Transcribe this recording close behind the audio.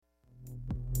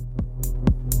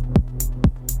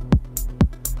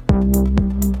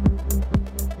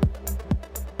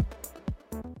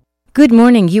Good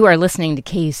morning. You are listening to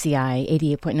KUCI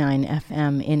 88.9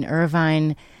 FM in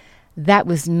Irvine. That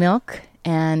was Milk,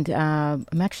 and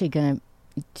I'm actually going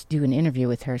to do an interview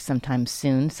with her sometime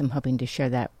soon, so I'm hoping to share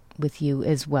that with you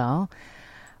as well.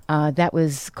 That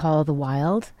was called The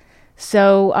Wild.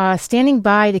 So standing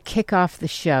by to kick off the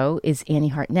show is Annie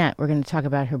Hartnett. We're going to talk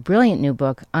about her brilliant new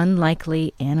book,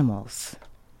 Unlikely Animals.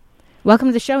 Welcome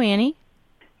to the show, Annie.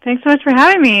 Thanks so much for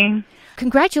having me.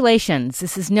 Congratulations.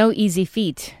 This is no easy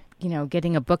feat,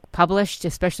 getting a book published,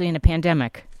 especially in a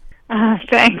pandemic.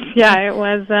 Thanks. Yeah, it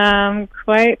was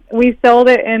we sold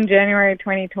it in January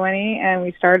 2020, and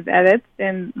we started edits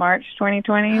in March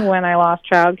 2020 when I lost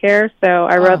childcare. So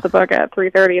I wrote the book at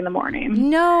 3:30 in the morning.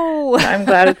 No! So I'm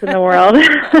glad it's in the world.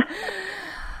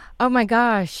 Oh, my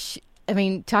gosh.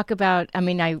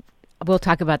 We'll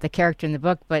talk about the character in the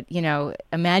book, but,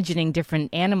 imagining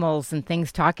different animals and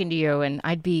things talking to you, and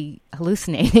I'd be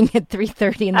hallucinating at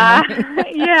 3:30 in the morning.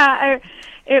 Yeah,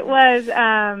 it was,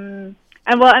 and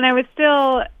I was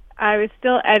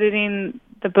still editing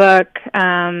the book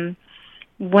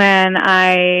when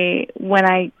I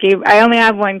only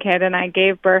have one kid, and I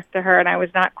gave birth to her, and I was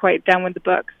not quite done with the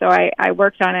book, so I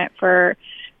worked on it for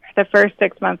the first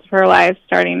 6 months of her life,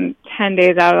 starting 10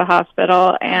 days out of the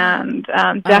hospital. And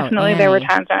definitely there were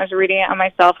times when I was reading it on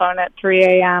my cell phone at 3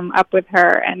 a.m. up with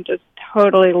her and just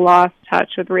totally lost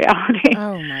touch with reality.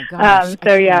 Oh, my gosh.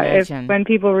 So, yeah, when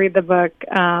people read the book,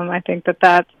 I think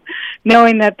that's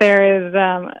knowing that there is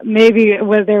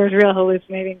there was real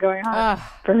hallucinating going on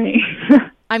for me.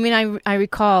 I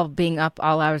recall being up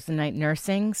all hours of the night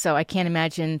nursing, so I can't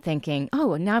imagine thinking,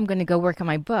 oh, now I'm going to go work on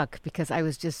my book, because I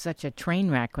was just such a train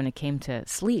wreck when it came to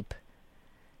sleep.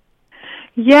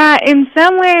 Yeah, in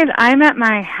some ways, I'm at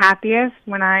my happiest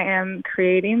when I am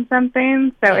creating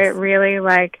something, so It really,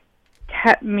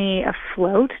 kept me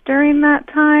afloat during that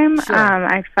time. Sure.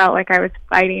 I felt like I was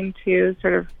fighting to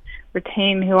sort of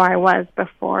retain who I was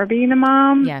before being a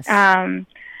mom. Yes.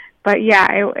 But yeah,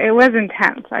 it was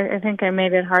intense. I think I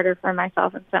made it harder for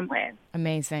myself in some ways.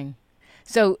 Amazing.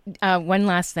 So one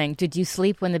last thing. Did you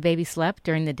sleep when the baby slept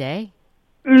during the day?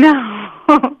 No.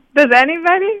 Does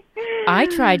anybody? I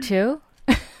tried to.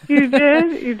 You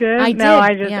did? You did? I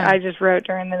did. I just wrote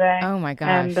during the day. Oh my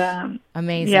gosh. And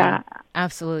amazing. Yeah.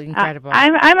 Absolutely incredible.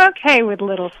 I'm okay with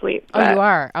little sleep. Oh, you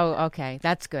are? Oh, okay.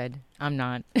 That's good. I'm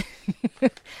not.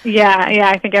 Yeah,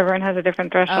 I think everyone has a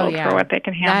different threshold for what they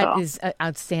can handle. That is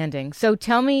outstanding. So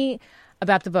tell me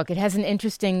about the book. It has an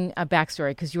interesting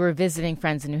backstory, because you were visiting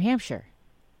friends in New Hampshire.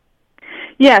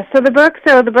 Yeah, so the book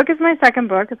is my second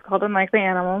book. It's called Unlikely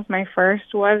Animals. My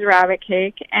first was Rabbit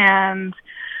Cake, and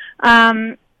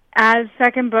as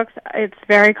second books, it's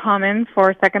very common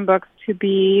for second books to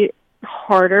be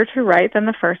harder to write than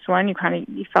the first one. You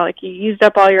felt like you used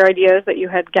up all your ideas that you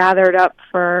had gathered up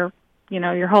for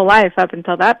your whole life up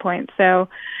until that point. So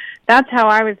that's how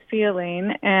I was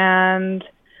feeling, and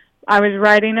I was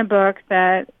writing a book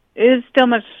that is still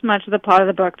much of the plot of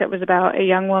the book that was about a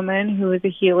young woman who is a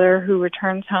healer who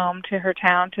returns home to her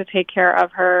town to take care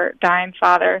of her dying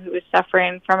father, who is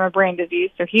suffering from a brain disease.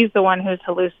 So he's the one who's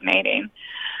hallucinating.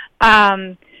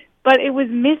 But it was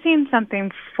missing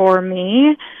something for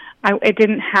me. It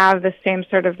didn't have the same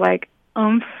sort of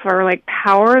oomph or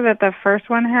power that the first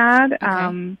one had.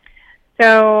 Okay.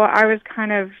 So I was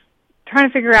kind of trying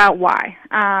to figure out why.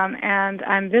 And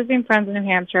I'm visiting friends in New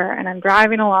Hampshire, and I'm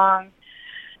driving along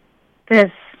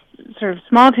this sort of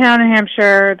small town in New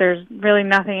Hampshire. There's really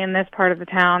nothing in this part of the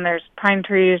town. There's pine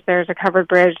trees, there's a covered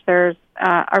bridge, there's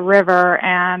a river,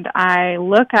 and I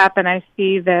look up and I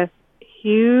see this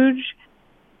huge,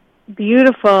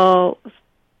 beautiful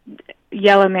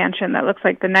yellow mansion that looks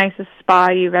like the nicest spa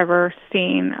you've ever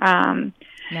seen.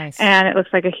 Nice. And it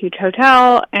looks like a huge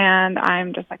hotel, and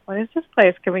I'm just like, what is this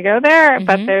place? Can we go there? Mm-hmm.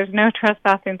 But there's no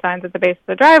trespassing signs at the base of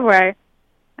the driveway.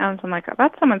 And so I'm like, oh,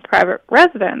 that's someone's private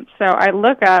residence. So I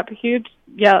look up, huge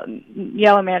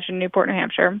yellow mansion, Newport, New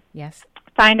Hampshire. Yes.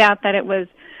 Find out that it was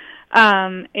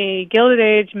a Gilded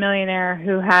Age millionaire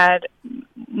who had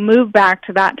moved back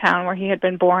to that town where he had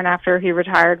been born after he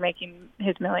retired, making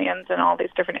his millions in all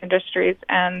these different industries,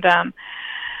 and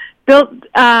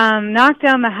knocked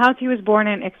down the house he was born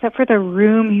in, except for the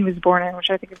room he was born in, which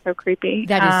I think is so creepy.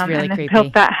 That is really and creepy.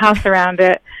 Built that house around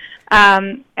it.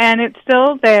 And it's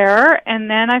still there, and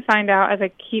then I find out as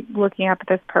I keep looking up at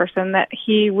this person that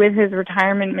he, with his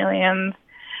retirement millions,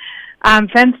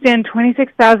 fenced in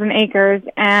 26,000 acres,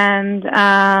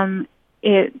 and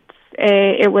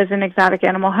it was an exotic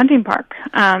animal hunting park.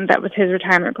 That was his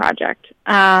retirement project.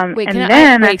 I find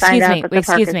out that the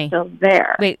park is still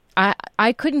there. Wait,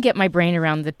 I couldn't get my brain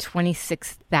around the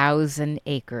 26,000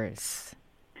 acres.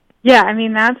 Yeah, I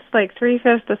mean, that's like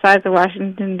 3/5 the size of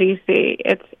Washington, D.C.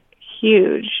 It's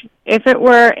huge. If it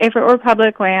were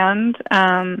public land,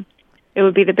 it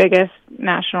would be the biggest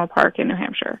national park in New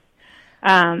Hampshire.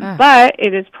 But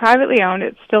it is privately owned.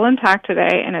 It's still intact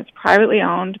today, and it's privately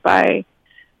owned by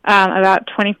about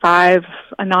 25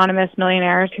 anonymous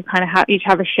millionaires who kind of each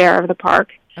have a share of the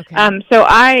park. Okay. So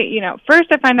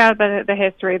first I find out about the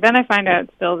history, then I find out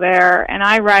it's still there, and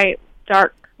I write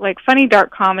funny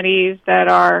dark comedies that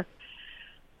are.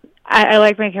 I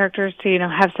like my characters to,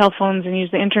 have cell phones and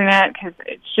use the internet because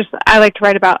I like to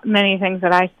write about many things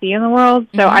that I see in the world.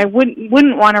 So I wouldn't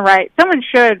want to write. Someone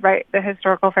should write the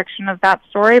historical fiction of that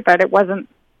story, but it wasn't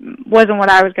what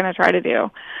I was going to try to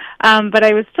do. But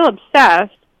I was still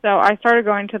obsessed, so I started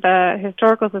going to the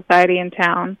historical society in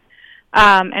town,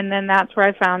 and then that's where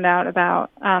I found out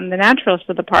about the naturalist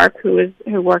of the park who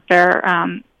worked there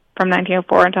from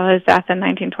 1904 until his death in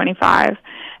 1925.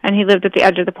 And he lived at the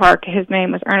edge of the park. His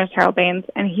name was Ernest Harold Baines,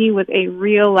 and he was a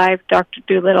real-life Dr.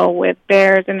 Dolittle with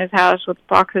bears in his house, with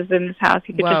boxes in his house.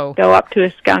 He could just go up to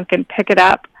a skunk and pick it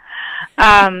up.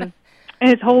 And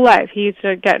his whole life, he used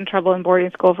to get in trouble in boarding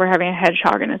school for having a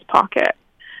hedgehog in his pocket.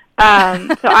 So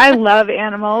I love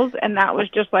animals, and that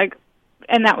was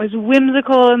was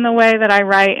whimsical in the way that I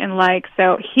write and like.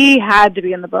 So he had to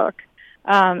be in the book.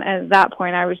 And at that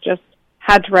point, I was just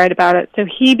had to write about it. So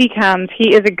he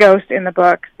is a ghost in the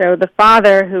book. So the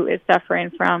father, who is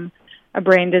suffering from a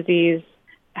brain disease,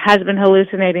 has been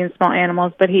hallucinating small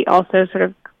animals, but he also sort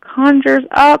of conjures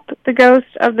up the ghost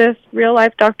of this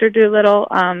real-life Dr. Dolittle.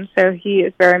 So he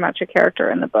is very much a character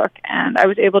in the book, and I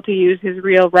was able to use his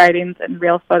real writings and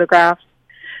real photographs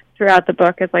throughout the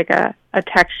book as like a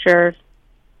texture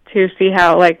to see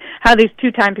how these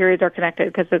two time periods are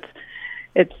connected, because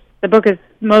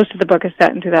most of the book is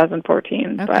set in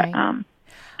 2014, okay. But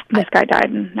this guy died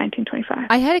in 1925.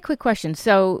 I had a quick question.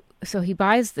 So he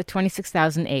buys the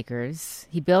 26,000 acres.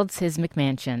 He builds his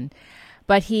McMansion,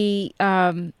 but he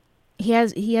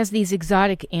has these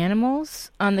exotic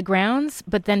animals on the grounds,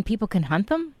 but then people can hunt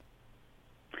them?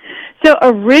 So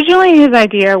originally his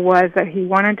idea was that he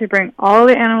wanted to bring all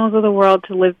the animals of the world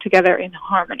to live together in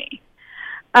harmony.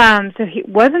 So he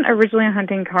wasn't originally a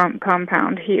hunting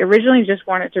compound. He originally just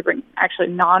wanted to bring actually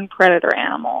non-predator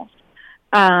animals.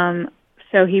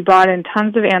 So he brought in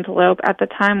tons of antelope. At the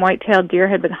time, white-tailed deer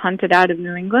had been hunted out of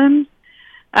New England.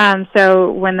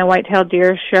 So when the white-tailed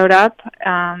deer showed up,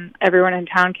 everyone in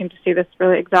town came to see this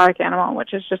really exotic animal,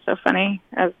 which is just so funny.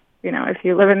 As you know, if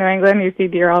you live in New England, you see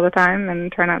deer all the time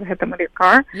and try not to hit them with your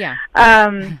car. Yeah.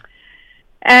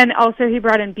 And also he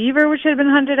brought in beaver, which had been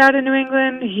hunted out in New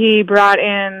England. He brought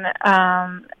in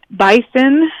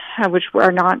bison, which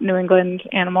were not New England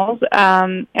animals.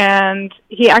 And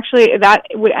that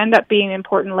would end up being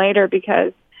important later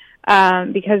because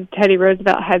Teddy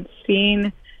Roosevelt had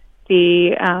seen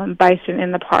the bison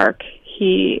in the park.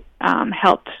 He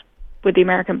helped with the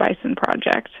American Bison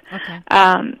Project. Okay.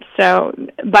 So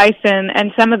bison,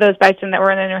 and some of those bison that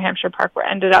were in the New Hampshire park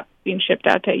ended up being shipped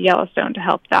out to Yellowstone to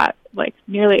help that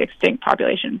nearly extinct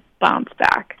population bounce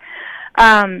back.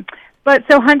 But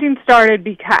so hunting started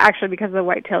because of the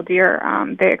white-tailed deer.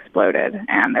 They exploded,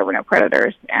 and there were no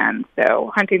predators, and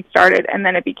so hunting started, and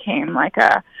then it became like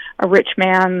a rich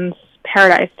man's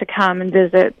paradise to come and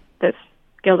visit this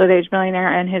Gilded Age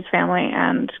millionaire and his family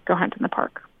and go hunt in the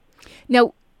park.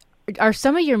 Now, are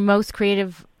some of your most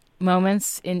creative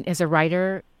moments as a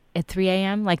writer at 3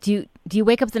 a.m.? Like, do you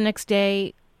wake up the next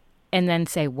day and then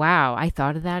say, wow, I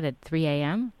thought of that at 3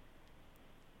 a.m.?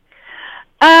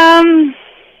 I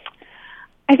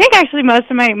think actually most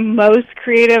of my most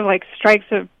creative strikes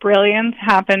of brilliance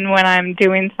happen when I'm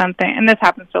doing something, and this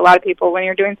happens to a lot of people, when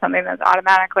you're doing something that's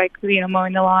automatic, like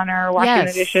mowing the lawn or washing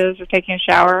the dishes or taking a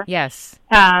shower. Yes.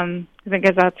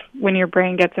 Because that's when your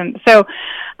brain gets in. So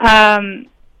I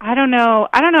don't know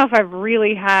if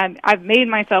I've made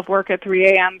myself work at 3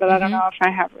 a.m., but I don't know if I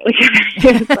have really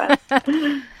good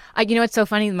ideas. It's so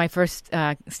funny. My first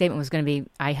statement was going to be,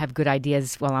 I have good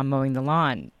ideas while I'm mowing the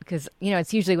lawn, because,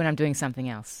 it's usually when I'm doing something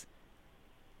else.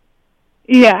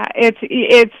 Yeah, it's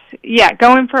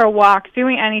going for a walk,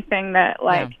 doing anything that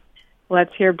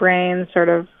lets your brain sort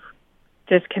of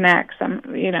disconnect.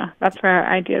 That's where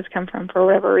ideas come from for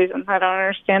whatever reason. I don't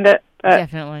understand it. But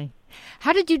definitely.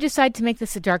 How did you decide to make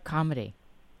this a dark comedy?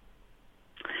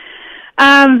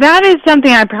 That is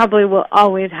something I probably will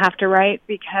always have to write,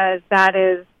 because that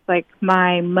is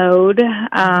my mode.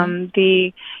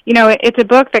 It's a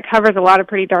book that covers a lot of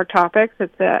pretty dark topics.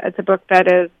 It's a book that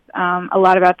is a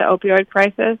lot about the opioid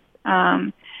crisis.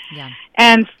 And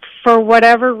for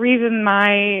whatever reason,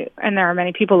 and there are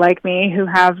many people like me who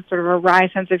have sort of a wry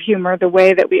sense of humor, the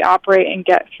way that we operate and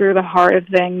get through the hard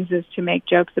things is to make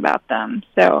jokes about them.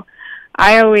 So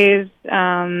I always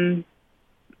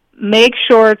make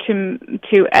sure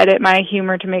to edit my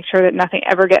humor to make sure that nothing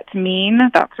ever gets mean.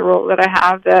 That's a rule that I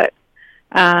have, that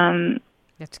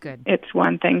that's good. It's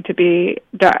one thing to be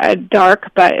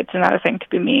dark, but it's another thing to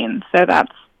be mean. So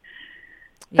that's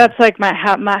like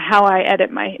how I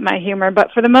edit my humor.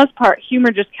 But for the most part,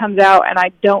 humor just comes out, and I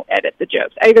don't edit the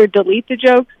jokes. I either delete the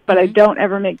jokes, but I don't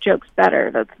ever make jokes better.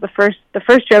 That's the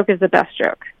first joke is the best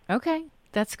joke. Okay,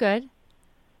 that's good.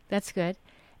 That's good.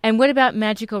 And what about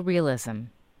magical realism?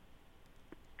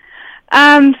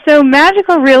 So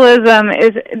magical realism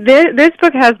is, this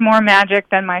book has more magic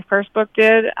than my first book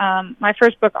did. My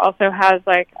first book also has,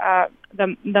 like,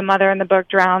 the mother in the book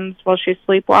drowns while she's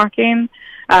sleepwalking,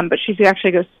 but she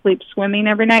actually goes sleep swimming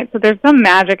every night. So there's some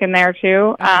magic in there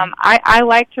too. Okay. I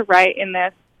like to write in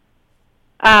this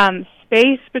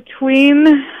space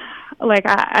between, like,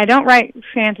 I don't write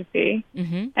fantasy,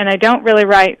 and I don't really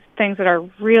write things that are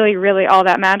really, really all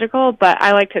that magical, but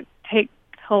I like to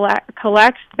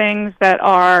collect things that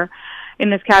are in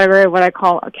this category of what I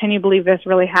call, can you believe this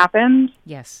really happened?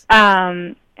 Yes.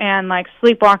 And, like,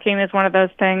 sleepwalking is one of those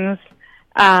things.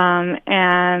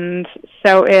 And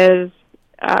so is,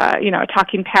 a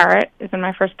talking parrot is in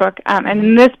my first book. And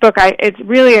in this book, it's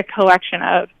really a collection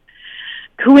of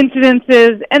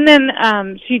coincidences. And then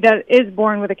she is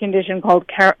born with a condition called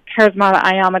charismata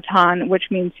ayamaton,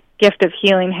 which means gift of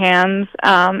healing hands.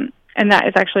 And that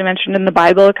is actually mentioned in the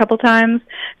Bible a couple times.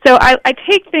 So I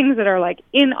take things that are, like,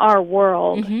 in our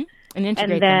world and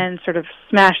then sort of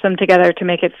smash them together to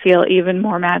make it feel even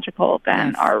more magical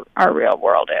than our real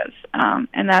world is.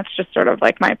 And that's just sort of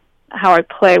like how I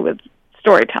play with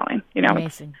storytelling.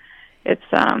 Amazing. It's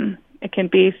it can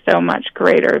be so much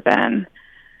greater than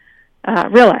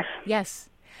real life. Yes.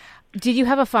 Did you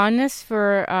have a fondness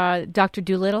for Dr.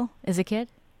 Dolittle as a kid?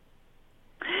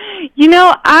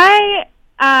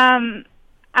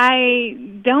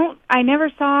 I never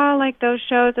saw, like, those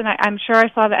shows, and I'm sure I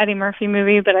saw the Eddie Murphy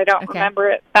movie, but I don't remember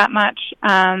it that much.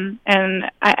 And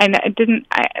I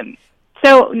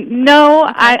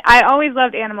always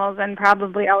loved animals and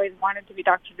probably always wanted to be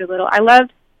Dr. Dolittle. I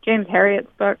loved James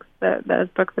Herriot's books, those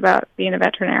books about being a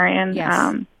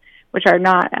veterinarian, which are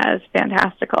not as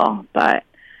fantastical, but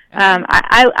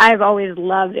I've always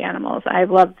loved animals.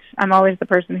 I'm always the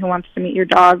person who wants to meet your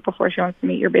dog before she wants to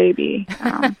meet your baby.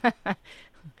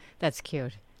 That's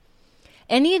cute.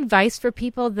 Any advice for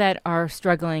people that are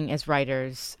struggling as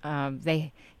writers?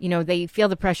 They feel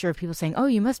the pressure of people saying, "Oh,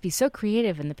 you must be so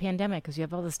creative in the pandemic because you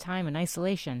have all this time in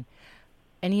isolation."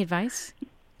 Any advice?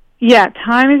 Yeah,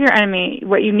 time is your enemy.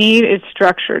 What you need is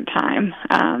structured time.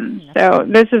 So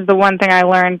this is the one thing I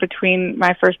learned between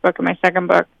my first book and my second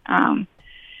book.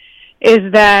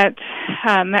 Is that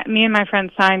me and my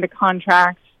friend signed a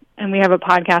contract, and we have a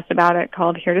podcast about it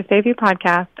called Here to Save You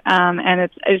Podcast, and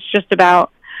it's just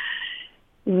about,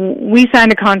 we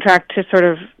signed a contract to sort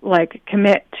of, like,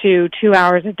 commit to 2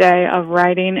 hours a day of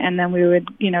writing, and then we would,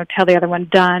 tell the other one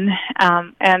done.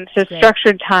 And so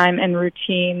structured time and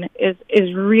routine is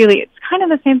really, it's kind of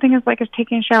the same thing as, like, as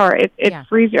taking a shower. It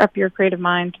frees up your creative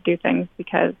mind to do things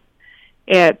because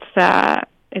it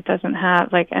doesn't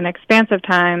have, like, an expansive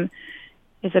time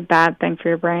is a bad thing for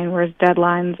your brain, whereas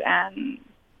deadlines and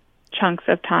chunks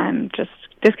of time just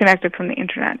disconnected from the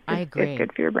internet is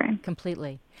good for your brain.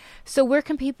 Completely. So where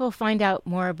can people find out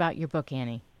more about your book,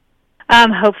 Annie?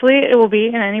 Hopefully it will be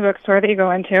in any bookstore that you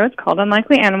go into. It's called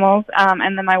Unlikely Animals,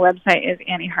 and then my website is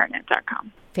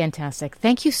anniehartnett.com. Fantastic.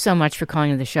 Thank you so much for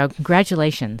calling the show.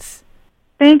 Congratulations.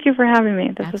 Thank you for having me.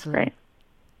 This was great.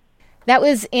 That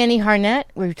was Annie Hartnett.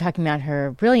 We were talking about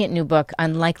her brilliant new book,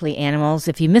 Unlikely Animals.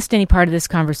 If you missed any part of this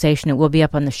conversation, it will be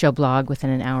up on the show blog within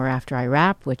an hour after I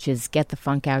wrap, which is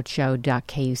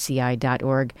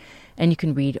getthefunkoutshow.kuci.org. And you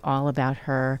can read all about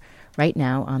her right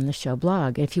now on the show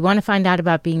blog. If you want to find out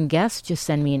about being a guest, just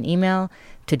send me an email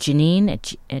to Janine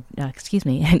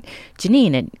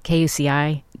Janine at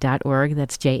kuci.org.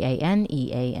 That's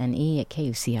JANEANE at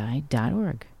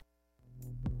kuci.org.